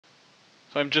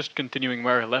So I'm just continuing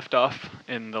where I left off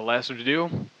in the last video.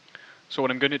 So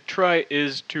what I'm going to try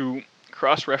is to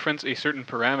cross-reference a certain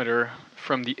parameter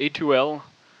from the A2L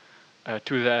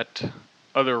to that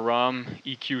other ROM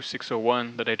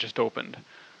EQ601 that I just opened.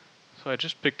 So I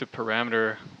just picked a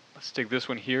parameter. Let's take this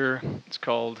one here. It's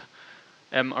called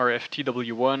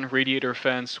MRFTW1, radiator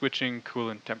fan switching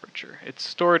coolant temperature. It's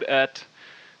stored at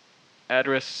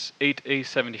address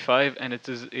 8A75 and it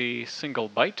is a single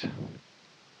byte.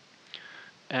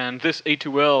 And this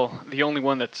A2L, the only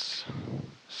one that's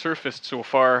surfaced so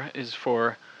far, is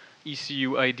for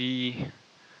ECU ID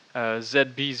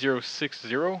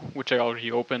ZB060, which I already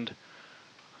opened,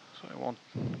 so I won't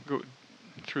go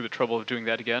through the trouble of doing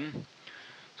that again.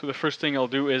 So the first thing I'll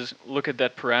do is look at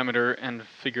that parameter and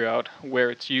figure out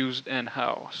where it's used and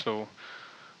how. So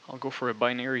I'll go for a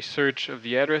binary search of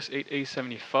the address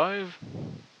 8A75.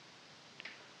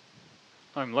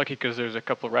 I'm lucky because there's a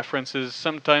couple of references.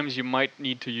 Sometimes you might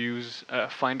need to use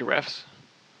find refs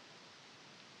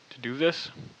to do this.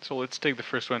 So let's take the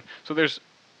first one. So there's,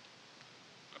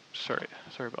 sorry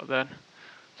about that.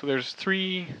 So there's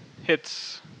 3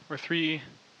 hits, or 3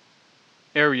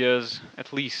 areas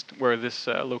at least, where this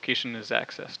location is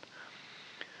accessed.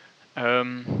 Now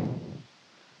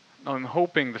I'm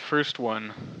hoping the first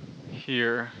one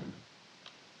here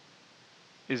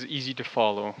is easy to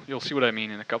follow. You'll see what I mean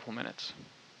in a couple minutes.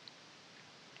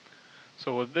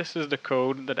 So this is the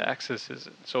code that accesses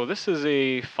it. So this is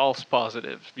a false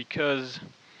positive because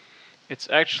it's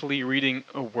actually reading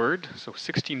a word, so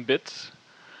 16 bits.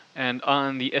 And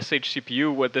on the SH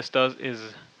CPU, what this does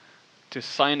is to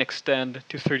sign extend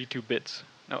to 32 bits.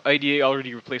 Now IDA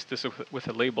already replaced this with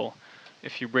a label.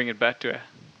 If you bring it back to a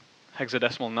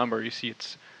hexadecimal number, you see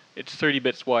it's 30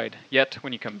 bits wide. Yet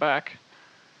when you come back,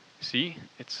 see,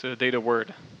 it's a data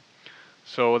word.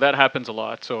 So that happens a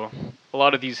lot. So a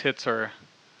lot of these hits are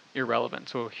irrelevant.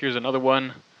 So here's another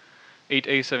one,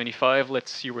 8A75.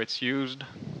 Let's see where it's used.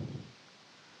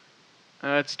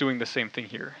 It's doing the same thing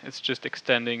here. It's just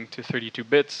extending to 32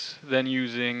 bits, then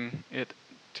using it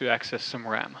to access some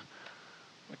RAM,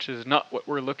 which is not what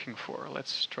we're looking for.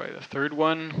 Let's try the third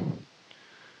one.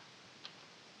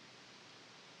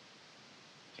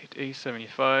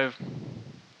 8A75.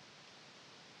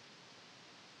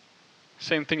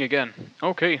 Same thing again.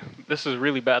 Okay, this is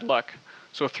really bad luck.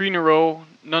 So 3 in a row,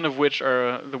 none of which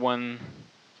are the one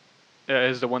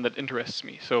is the one that interests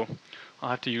me. So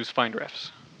I'll have to use find refs.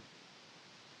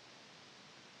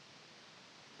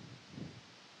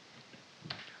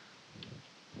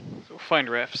 So find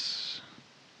refs.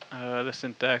 The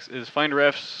syntax is find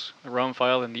refs, the ROM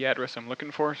file, and the address I'm looking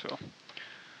for. So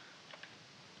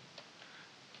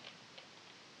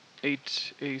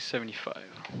 8A75.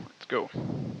 Let's go.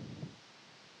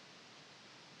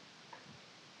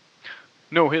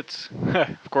 No hits.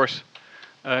 Of course,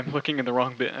 I'm looking in the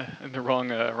wrong bit, in the wrong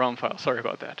ROM file. Sorry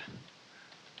about that.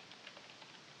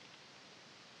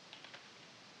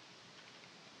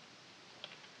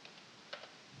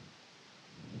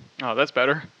 Oh, that's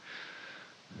better.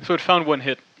 So it found 1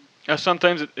 hit.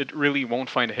 Sometimes it really won't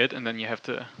find a hit, and then you have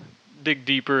to dig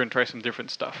deeper and try some different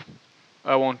stuff.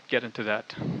 I won't get into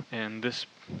that in this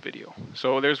video.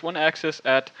 So there's one access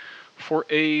at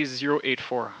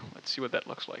 4A084. Let's see what that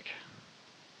looks like.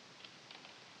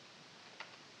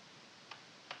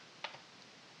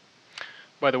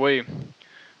 By the way,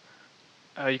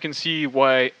 you can see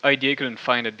why IDA couldn't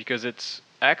find it, because it's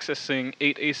accessing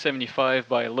 8A75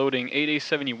 by loading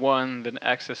 8A71, then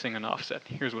accessing an offset.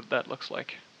 Here's what that looks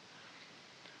like.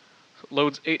 So it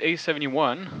loads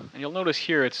 8A71, and you'll notice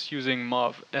here it's using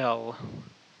MOV-L.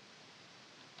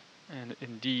 And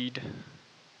indeed,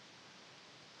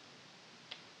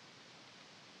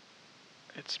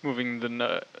 it's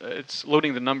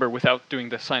loading the number without doing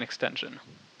the sign extension.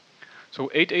 So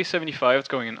 8A75, it's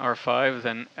going in R5,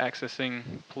 then accessing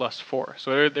 +4.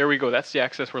 So there we go, that's the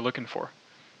access we're looking for.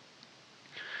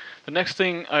 The next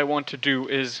thing I want to do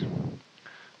is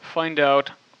find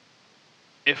out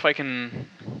if I can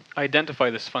identify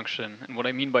this function. And what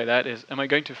I mean by that is, am I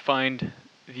going to find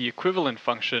the equivalent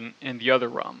function in the other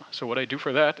ROM? So what I do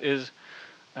for that is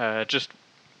just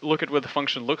look at what the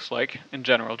function looks like in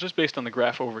general, just based on the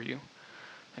graph overview,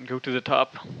 and go to the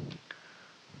top.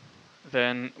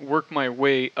 Then work my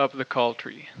way up the call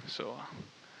tree. So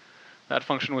that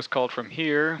function was called from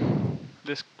here.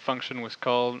 This function was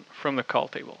called from the call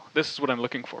table. This is what I'm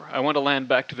looking for. I want to land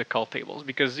back to the call tables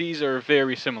because these are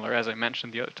very similar, as I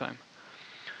mentioned the other time.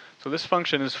 So this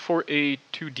function is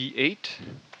 4A2D8.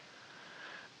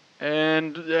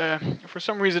 And for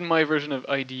some reason my version of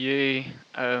IDA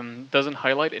doesn't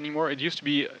highlight anymore. It used to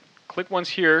be click once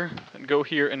here and go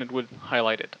here and it would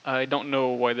highlight it. I don't know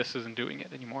why this isn't doing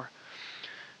it anymore.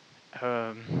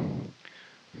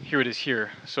 Here it is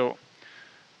here. So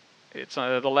it's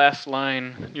the last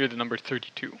line near the number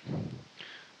 32.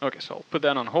 Okay, so I'll put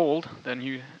that on hold. Then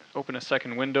you open a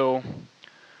second window.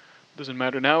 Doesn't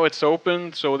matter now, it's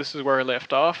open, so this is where I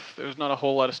left off. There's not a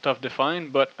whole lot of stuff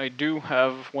defined, but I do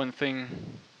have one thing,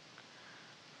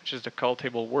 which is the call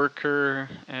table worker,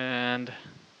 and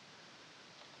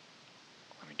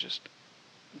let me just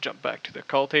jump back to the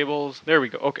call tables. There we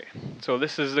go. Okay, so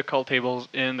this is the call tables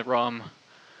in the ROM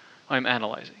I'm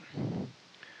analyzing.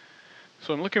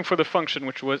 So I'm looking for the function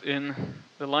which was in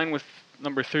the line with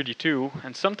number 32,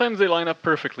 and sometimes they line up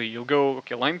perfectly. You'll go,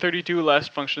 okay, line 32,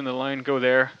 last function in the line, go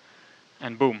there,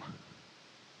 and boom.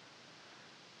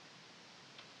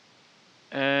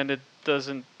 And it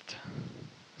doesn't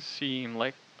seem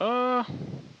like, no,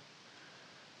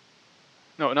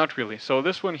 not really. So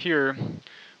this one here,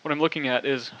 what I'm looking at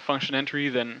is function entry,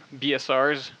 then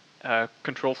BSRs,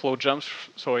 control flow jumps,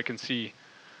 so I can see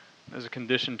there's a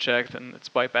condition checked and it's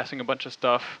bypassing a bunch of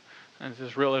stuff, and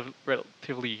it's a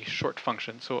relatively short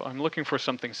function. So I'm looking for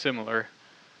something similar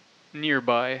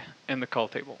nearby in the call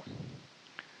table.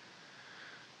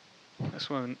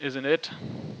 This one isn't it.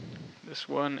 This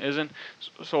one isn't.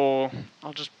 So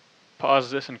I'll just pause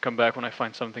this and come back when I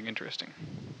find something interesting.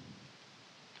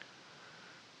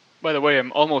 By the way,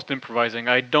 I'm almost improvising.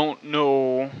 I don't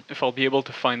know if I'll be able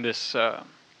to find this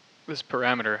this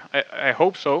parameter. I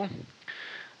hope so.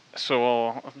 So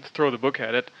I'll throw the book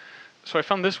at it. So I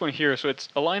found this one here. So it's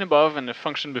a line above and a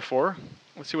function before.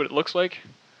 Let's see what it looks like.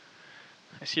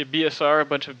 I see a BSR, a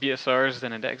bunch of BSRs,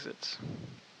 then it exits.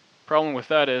 Problem with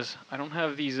that is I don't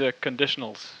have these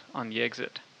conditionals on the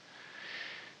exit.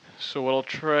 So what I'll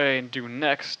try and do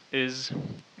next is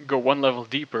go one level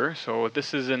deeper. So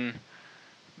this is in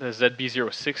the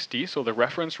ZB060, so the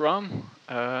reference ROM.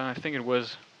 I think it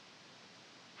was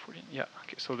 14, yeah,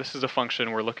 okay, so this is the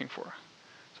function we're looking for.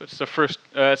 So it's the first,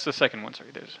 it's the second one,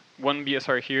 sorry. There's one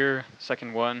BSR here,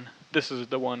 second one. This is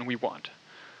the one we want.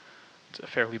 It's a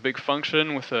fairly big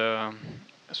function with a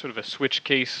sort of a switch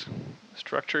case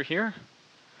structure here.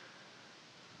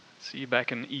 Let's see,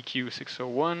 back in EQ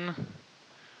 601.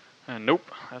 And nope,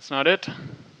 that's not it.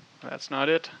 That's not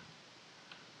it.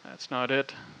 That's not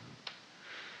it.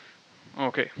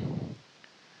 Okay.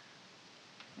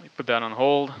 Let me put that on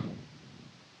hold.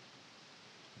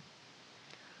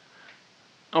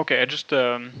 Okay, I just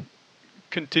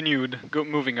continued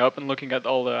moving up and looking at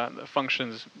all the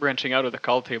functions branching out of the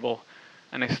call table,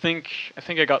 and I think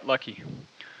I got lucky.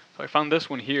 So I found this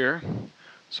one here.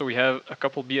 So we have a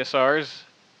couple BSRs,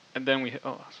 and then we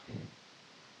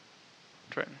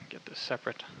try and get this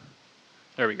separate.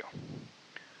 There we go.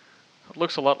 It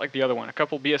looks a lot like the other one. A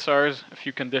couple BSRs, a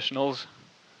few conditionals.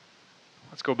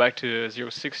 Let's go back to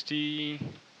 060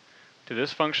 to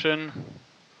this function.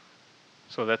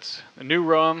 So that's a new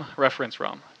ROM, reference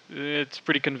ROM. It's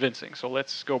pretty convincing. So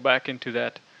let's go back into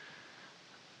that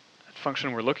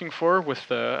function we're looking for with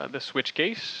the switch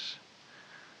case.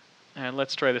 And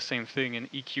let's try the same thing in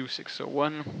EQ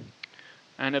 601.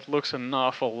 And it looks an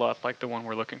awful lot like the one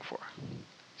we're looking for.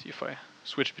 See if I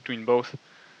switch between both.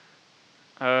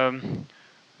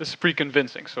 This is pretty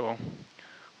convincing, so I'll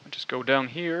just go down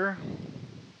here.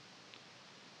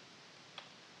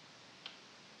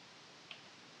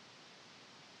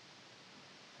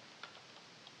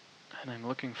 And I'm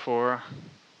looking for,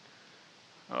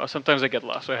 sometimes I get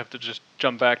lost, so I have to just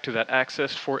jump back to that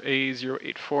access for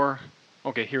A084.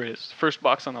 Okay, here it is, first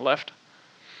box on the left.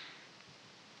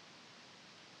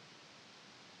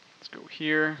 Let's go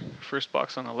here, first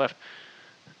box on the left.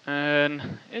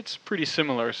 And it's pretty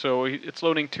similar, so it's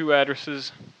loading two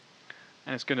addresses,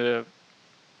 and it's going to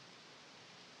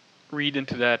read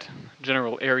into that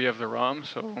general area of the ROM,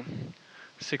 so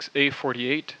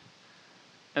 6A48.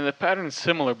 And the pattern is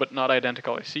similar but not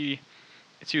identical. I see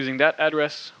it's using that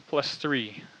address plus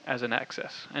 3 as an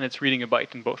access, and it's reading a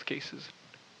byte in both cases.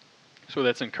 So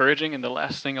that's encouraging, and the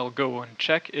last thing I'll go and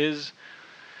check is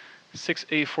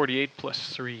 6A48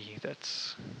 plus 3.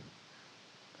 That's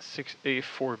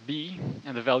 6A4B,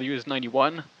 and the value is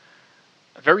 91.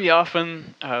 Very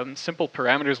often, simple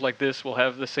parameters like this will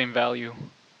have the same value.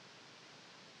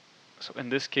 So in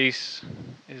this case,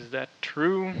 is that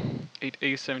true?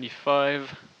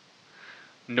 8A75?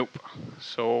 Nope.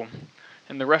 So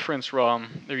in the reference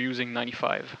ROM, they're using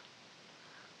 95.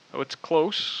 So it's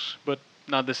close, but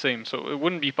not the same. So it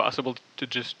wouldn't be possible to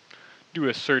just do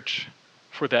a search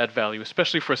for that value,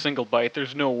 especially for a single byte.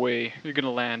 There's no way you're going to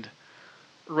land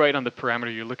right on the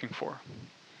parameter you're looking for.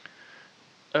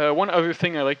 One other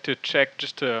thing I like to check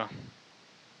just to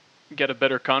get a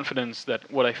better confidence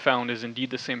that what I found is indeed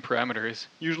the same parameters.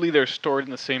 Usually they're stored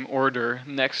in the same order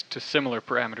next to similar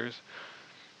parameters.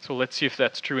 So let's see if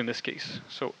that's true in this case.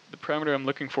 So the parameter I'm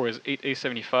looking for is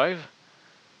 8A75.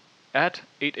 At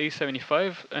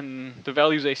 8A75, and the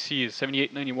values I see is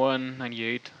 78, 91,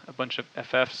 98, a bunch of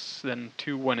FFs, then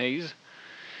two 1As.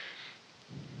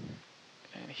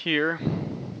 And here,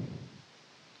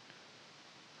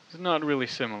 it's not really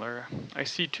similar. I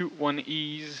see two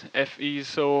 1Es, FEs,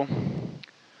 so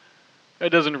it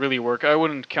doesn't really work. I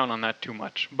wouldn't count on that too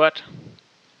much. But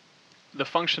the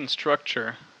function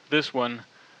structure, this one,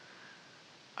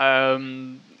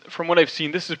 from what I've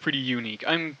seen, this is pretty unique.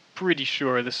 I'm pretty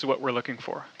sure this is what we're looking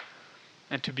for.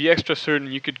 And to be extra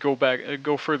certain, you could go back,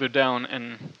 go further down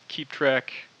and keep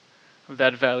track of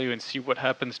that value and see what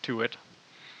happens to it.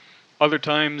 Other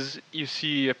times, you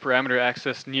see a parameter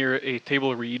accessed near a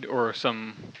table read or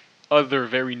some other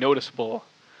very noticeable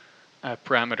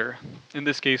parameter. In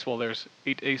this case, well, there's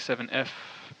 8A7F,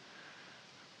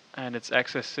 and it's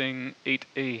accessing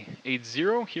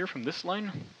 8A80 here from this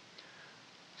line.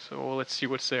 So let's see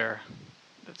what's there.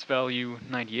 That's value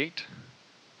 98.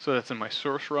 So that's in my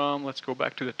source ROM. Let's go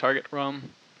back to the target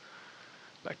ROM.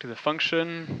 Back to the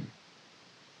function.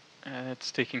 And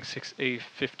it's taking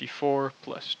 6A54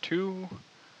 plus 2,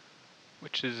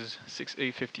 which is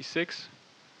 6A56.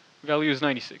 Value is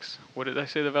 96. What did I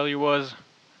say the value was?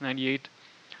 98.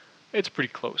 It's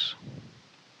pretty close.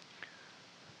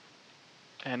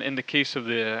 And in the case of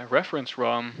the reference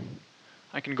ROM,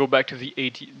 I can go back to the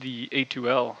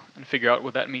A2L and figure out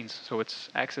what that means. So it's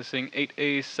accessing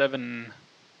 8A7F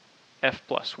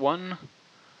plus 1.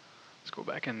 Let's go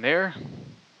back in there.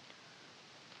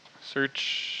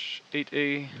 Search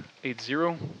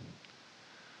 8A80.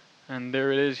 And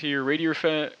there it is here,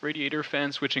 radiator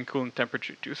fan switching cooling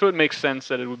temperature 2. So it makes sense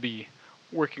that it would be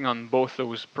working on both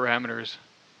those parameters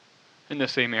in the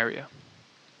same area.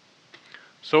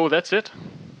 So that's it.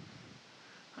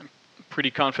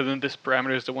 Pretty confident this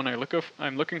parameter is the one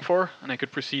I'm looking for, and I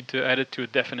could proceed to add it to a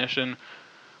definition,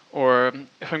 or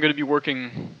if I'm going to be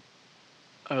working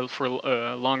for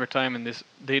a longer time in this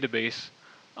database,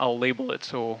 I'll label it.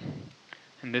 So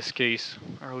in this case,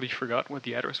 I already forgot what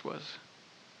the address was.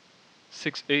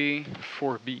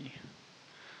 6A4B.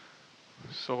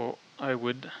 So I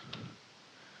would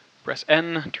press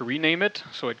N to rename it,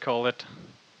 so I'd call it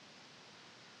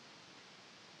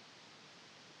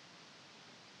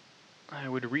I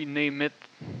would rename it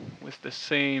with the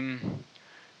same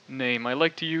name. I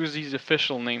like to use these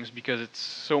official names because it's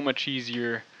so much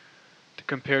easier to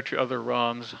compare to other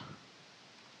ROMs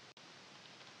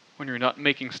when you're not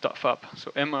making stuff up.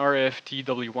 So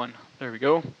MRFTW1. There we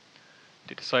go.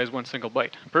 Data size 1 single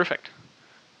byte. Perfect.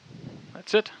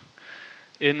 That's it.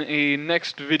 In a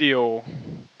next video,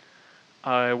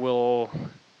 I will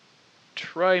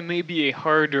try maybe a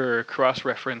harder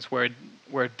cross-reference where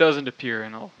it doesn't appear,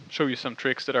 and I'll show you some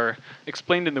tricks that are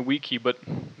explained in the wiki but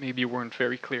maybe weren't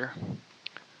very clear.